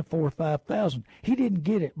coming to $4,000 or $5,000. He didn't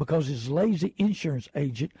get it because his lazy insurance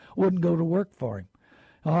agent wouldn't go to work for him.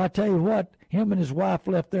 Oh, I tell you what, him and his wife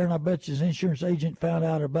left there, and I bet his insurance agent found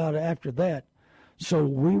out about it after that. So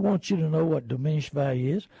we want you to know what diminished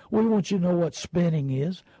value is. We want you to know what spinning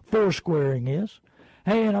is, foursquaring is.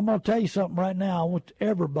 Hey, and I'm going to tell you something right now I want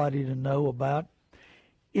everybody to know about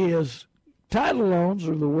is title loans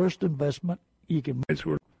are the worst investment you can make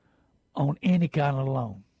on any kind of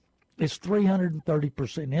loan. It's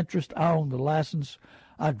 330% interest. I own the license.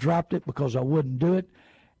 I dropped it because I wouldn't do it.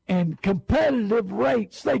 And competitive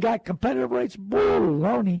rates, they got competitive rates.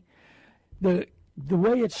 Baloney. The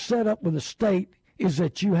way it's set up with the state is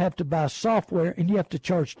that you have to buy software and you have to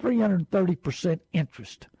charge 330%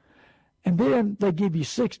 interest. And then they give you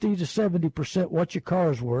 60 to 70% what your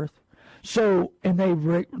car is worth. So, and they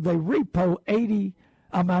repo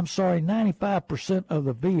 95% of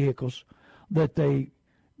the vehicles that they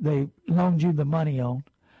loaned you the money on.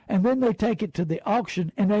 And then they take it to the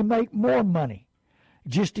auction and they make more money.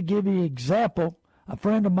 Just to give you an example, a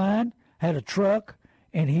friend of mine had a truck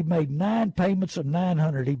and he made 9 payments of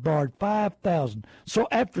 $900. He borrowed $5,000. So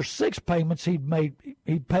after 6 payments, he paid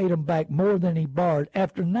them back more than he borrowed.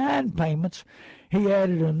 After 9 payments, he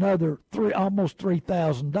added another almost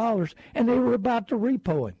 $3,000, and they were about to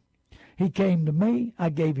repo him. He came to me. I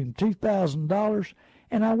gave him $2,000,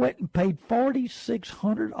 and I went and paid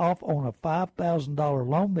 $4,600 off on a $5,000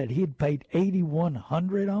 loan that he had paid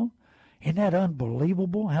 $8,100 on. Isn't that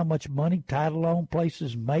unbelievable how much money title loan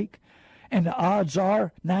places make? And the odds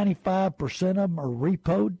are 95% of them are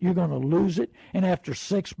repoed. You're going to lose it. And after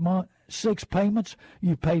 6 payments,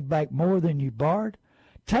 you paid back more than you borrowed.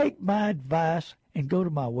 Take my advice and go to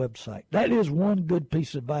my website. That is one good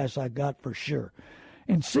piece of advice I got for sure.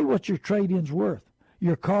 And see what your trade-in's worth.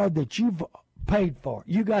 Your car that you've paid for.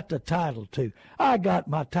 You got the title to. I got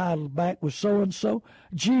my title back with so-and-so.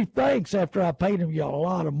 Gee, thanks after I paid him you a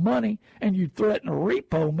lot of money and you threatened to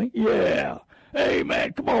repo me. Yeah. Hey,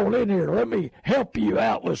 man, come on in here. Let me help you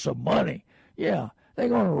out with some money. Yeah.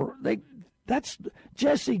 That's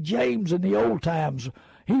Jesse James in the old times.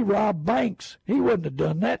 He robbed banks. He wouldn't have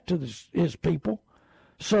done that to his people.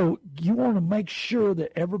 So you want to make sure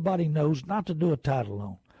that everybody knows not to do a title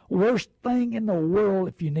loan. Worst thing in the world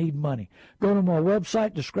if you need money. Go to my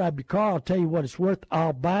website, describe your car. I'll tell you what it's worth.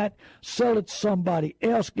 I'll buy it, sell it to somebody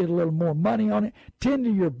else, get a little more money on it. Tend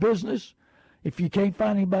to your business. If you can't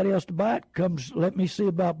find anybody else to buy it, let me see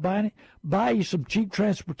about buying it. Buy you some cheap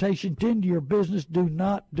transportation. Tend to your business. Do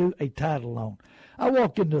not do a title loan. I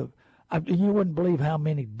walk into, you wouldn't believe how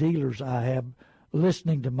many dealers I have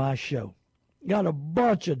listening to my show. Got a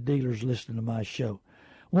bunch of dealers listening to my show.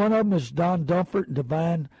 One of them is Don Dunford and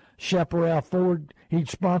Divine Chaparral Ford. He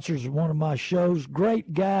sponsors one of my shows.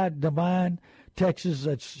 Great guy, Divine, Texas,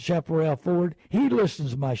 that's Chaparral Ford. He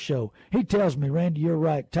listens to my show. He tells me, Randy, you're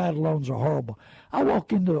right. Title loans are horrible. I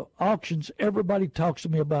walk into auctions. Everybody talks to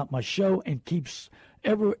me about my show and keeps,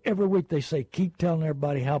 every week they say, keep telling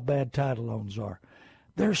everybody how bad title loans are.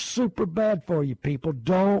 They're super bad for you people.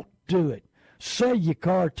 Don't do it. Sell your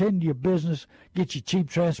car, tend to your business, get you cheap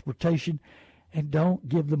transportation, and don't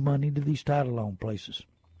give the money to these title loan places.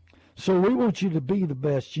 So we want you to be the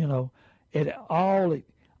best, at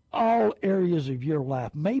all areas of your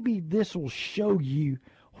life. Maybe this will show you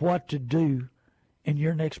what to do in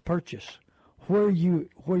your next purchase, where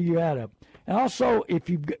you're at. And also, if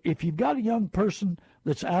you've got a young person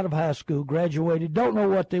that's out of high school, graduated, don't know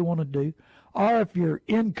what they want to do, or if you're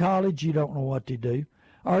in college, you don't know what to do,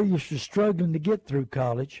 or you're struggling to get through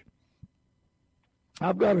college,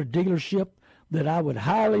 I've got a dealership that I would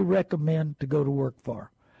highly recommend to go to work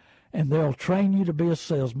for. And they'll train you to be a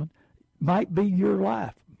salesman. Might be your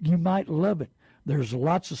life. You might love it. There's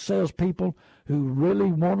lots of salespeople who really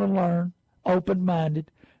want to learn,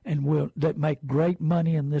 open-minded, and that make great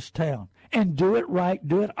money in this town. And do it right,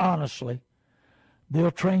 do it honestly.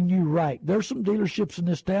 They'll train you right. There's some dealerships in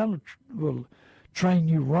this town that will train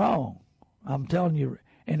you wrong. I'm telling you.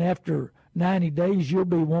 And after 90 days, you'll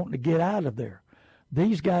be wanting to get out of there.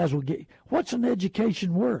 These guys will get, what's an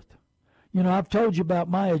education worth? I've told you about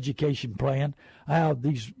my education plan, how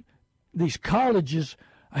these colleges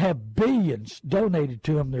have billions donated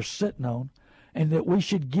to them they're sitting on, and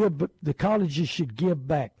that the colleges should give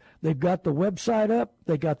back. They've got the website up.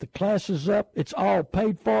 They got the classes up. It's all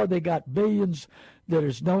paid for. They got billions that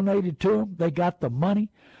is donated to them. They got the money.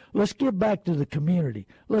 Let's give back to the community.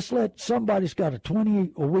 Let's let somebody's got a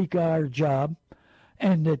 20-a-week-hour job,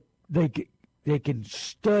 and that they can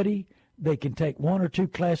study. They can take 1 or 2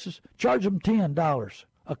 classes. Charge them $10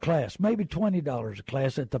 a class, maybe $20 a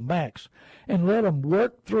class at the max, and let them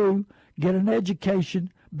work through, get an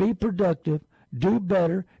education, be productive, do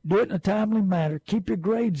better, do it in a timely manner, keep your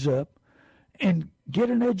grades up, and get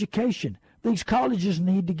an education. These colleges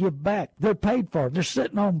need to give back. They're paid for. They're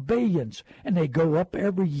sitting on billions, and they go up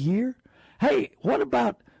every year. Hey, what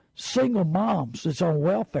about single moms that's on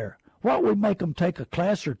welfare? Why don't we make them take a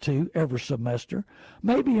class or 2 every semester,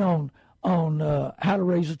 maybe on how to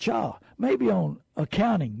raise a child, maybe on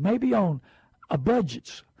accounting, maybe on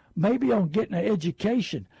budgets, maybe on getting an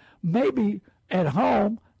education, maybe at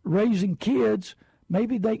home raising kids,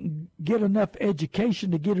 maybe they can get enough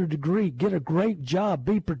education to get a degree, get a great job,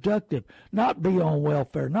 be productive, not be on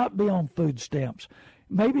welfare, not be on food stamps.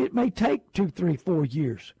 Maybe it may take 2, 3, 4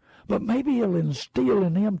 years, but maybe it'll instill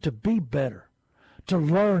in them to be better, to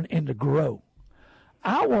learn and to grow.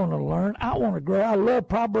 I want to learn. I want to grow. I love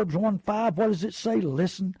Proverbs 1:5. What does it say?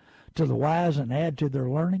 Listen to the wise and add to their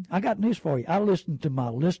learning. I got news for you. I listen to my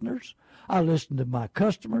listeners. I listen to my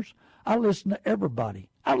customers. I listen to everybody.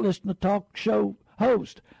 I listen to talk show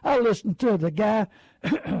host. I listen to the guy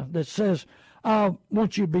that says, I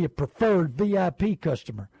want you to be a preferred VIP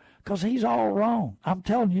customer, because he's all wrong. I'm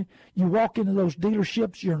telling you, you walk into those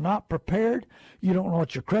dealerships, you're not prepared. You don't know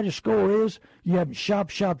what your credit score is. You haven't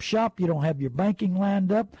shop. You don't have your banking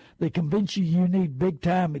lined up. They convince you you need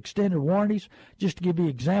big-time extended warranties. Just to give you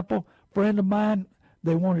an example, a friend of mine,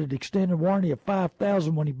 they wanted extended warranty of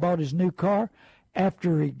 $5,000 when he bought his new car.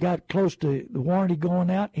 After he got close to the warranty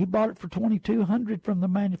going out, he bought it for $2,200 from the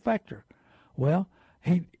manufacturer. Well,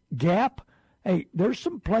 Gap, hey, there's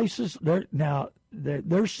some places there now.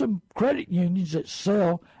 There's some credit unions that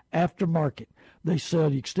sell aftermarket. They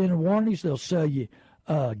sell you extended warranties. They'll sell you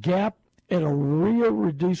Gap at a real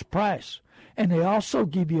reduced price, and they also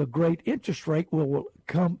give you a great interest rate. Will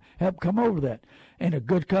help come over that. And a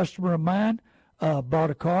good customer of mine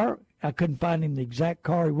bought a car. I couldn't find him the exact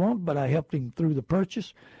car he wanted, but I helped him through the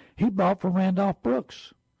purchase. He bought from Randolph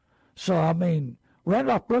Brooks. So, I mean,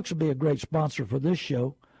 Randolph Brooks would be a great sponsor for this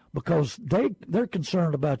show, because they're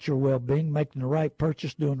concerned about your well-being, making the right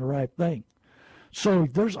purchase, doing the right thing. So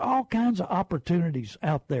there's all kinds of opportunities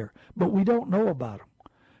out there, but we don't know about them.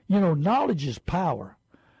 You know, knowledge is power.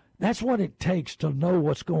 That's what it takes to know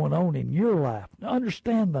what's going on in your life.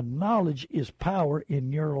 Understand the knowledge is power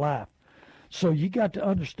in your life. So you got to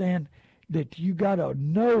understand that you got to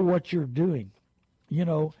know what you're doing. You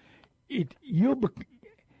know, you'll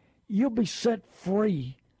be set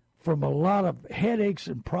free from a lot of headaches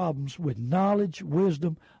and problems with knowledge,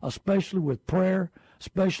 wisdom, especially with prayer,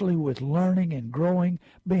 especially with learning and growing,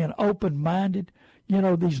 being open-minded. You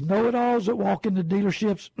know, these know-it-alls that walk into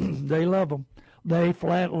dealerships, they love them. They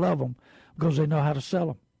flat love them because they know how to sell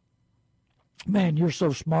them. Man, you're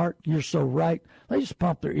so smart, you're so right. They just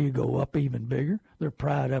pump their ego up even bigger, their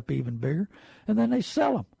pride up even bigger, and then they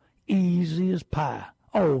sell them. Easy as pie.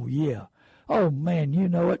 Oh, yeah. Oh, man, you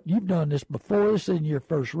know it. You've done this before. This isn't your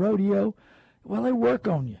first rodeo. Well, they work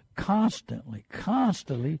on you constantly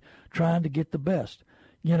trying to get the best.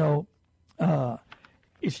 You know,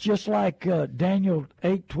 it's just like Daniel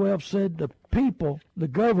 8:12 said, the people, the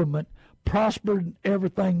government, prospered in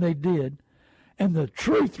everything they did, and the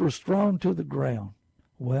truth was thrown to the ground.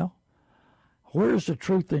 Well, where's the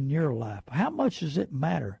truth in your life? How much does it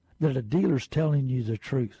matter that a dealer's telling you the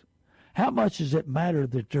truth? How much does it matter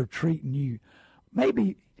that they're treating you?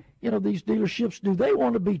 Maybe, you know, these dealerships, do they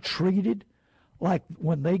want to be treated like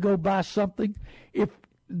when they go buy something? If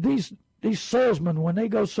these salesmen, when they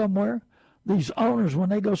go somewhere, these owners, when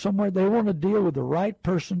they go somewhere, they want to deal with the right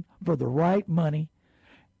person for the right money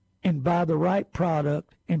and buy the right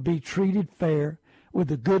product and be treated fair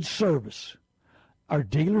with a good service. Are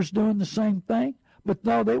dealers doing the same thing? But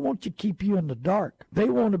no, they want to keep you in the dark. They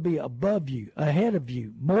want to be above you, ahead of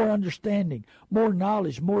you, more understanding, more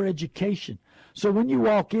knowledge, more education. So when you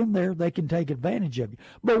walk in there, they can take advantage of you.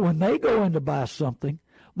 But when they go in to buy something,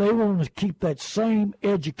 they want to keep that same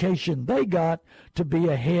education they got to be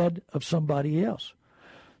ahead of somebody else.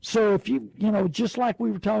 So if you know, just like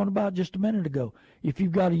we were talking about just a minute ago, if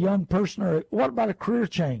you've got a young person, or what about a career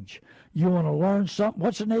change? You want to learn something?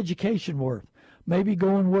 What's an education worth? Maybe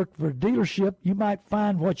go and work for a dealership. You might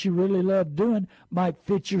find what you really love doing might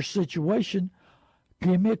fit your situation.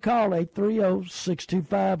 Give me a call,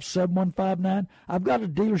 830-625-7159. I've got a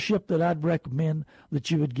dealership that I'd recommend that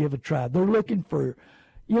you would give a try. They're looking for,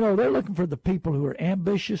 They're looking for the people who are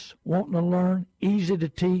ambitious, wanting to learn, easy to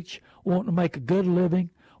teach, wanting to make a good living,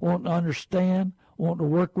 wanting to understand, wanting to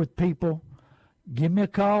work with people. Give me a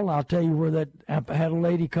call. I'll tell you where that. I had a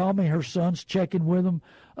lady call me. Her son's checking with them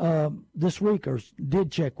this week, or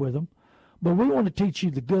did check with them. But we want to teach you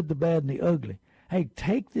the good, the bad, and the ugly. Hey,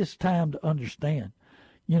 take this time to understand.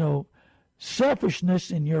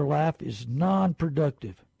 Selfishness in your life is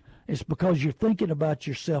non-productive. It's because you're thinking about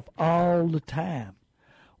yourself all the time.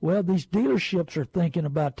 Well, these dealerships are thinking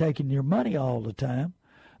about taking your money all the time.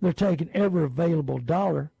 They're taking every available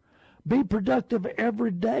dollar. Be productive every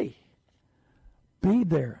day. Be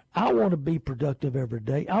there. I want to be productive every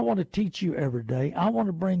day. I want to teach you every day. I want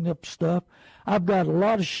to bring up stuff. I've got a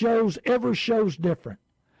lot of shows. Every show's different.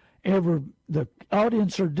 The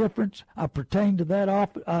audience are different. I pertain to that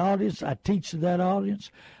audience. I teach to that audience.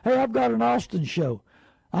 Hey, I've got an Austin show.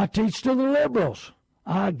 I teach to the liberals.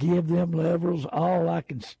 I give them liberals all I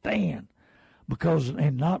can stand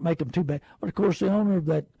and not make them too bad. But, of course, the owner of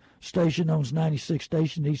that station owns 96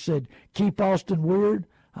 stations. He said, keep Austin weird.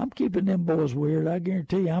 I'm keeping them boys weird. I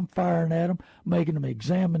guarantee you I'm firing at them, making them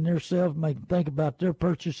examine themselves, making them think about their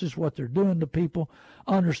purchases, what they're doing to people,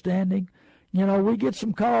 understanding. We get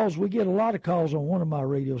some calls. We get a lot of calls on one of my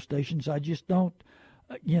radio stations. I just don't,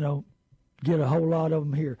 get a whole lot of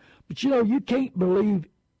them here. But, you can't believe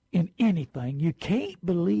in anything. You can't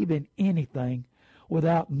believe in anything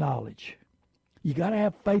without knowledge. You got to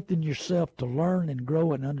have faith in yourself to learn and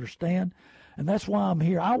grow and understand. And that's why I'm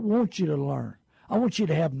here. I want you to learn. I want you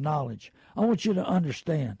to have knowledge. I want you to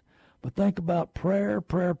understand. But think about prayer.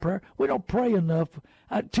 We don't pray enough.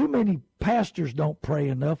 Too many pastors don't pray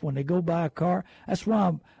enough when they go buy a car. That's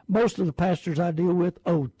why most of the pastors I deal with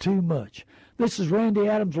owe too much. This is Randy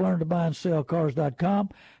Adams, LearnToBuyAndSellCars.com,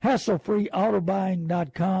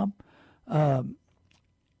 HassleFreeAutoBuying.com,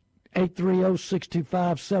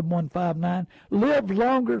 830-625-7159. Live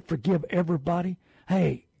longer, forgive everybody.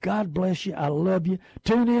 Hey, God bless you. I love you.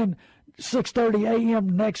 Tune in 6:30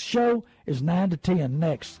 a.m. Next show is 9 to 10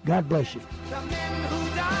 next. God bless you. The men who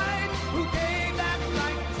died, who gave that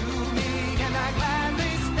right to me, and I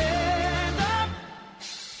gladly stand up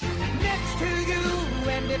next to you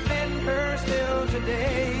and defend her still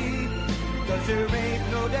today. 'Cause there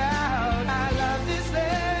ain't no doubt I love this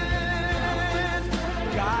land.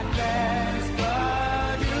 God bless the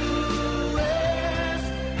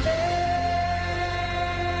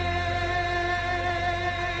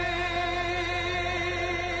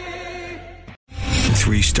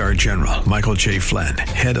Three-star General Michael J. Flynn,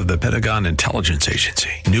 head of the Pentagon Intelligence Agency,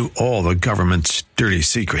 knew all the government's dirty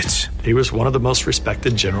secrets. He was one of the most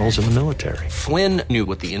respected generals in the military. Flynn knew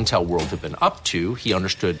what the intel world had been up to. He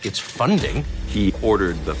understood its funding. He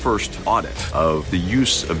ordered the first audit of the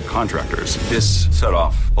use of contractors. This set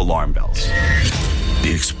off alarm bells.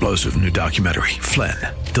 The explosive new documentary, Flynn,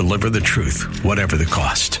 Deliver the Truth, Whatever the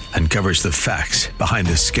Cost, uncovers the facts behind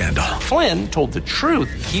this scandal. Flynn told the truth.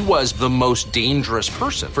 He was the most dangerous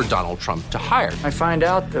person for Donald Trump to hire. I find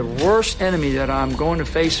out the worst enemy that I'm going to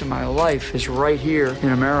face in my life is right here in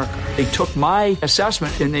America. They took my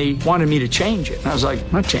assessment and they wanted me to change it. And I was like,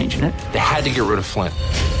 I'm not changing it. They had to get rid of Flynn.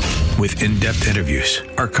 With in-depth interviews,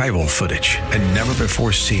 archival footage, and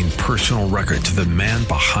never-before-seen personal records of the man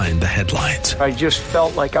behind the headlines. I just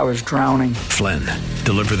felt like I was drowning. Flynn,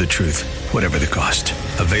 Deliver the Truth, Whatever the Cost.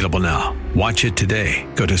 Available now. Watch it today.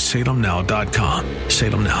 Go to salemnow.com.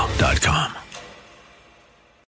 salemnow.com.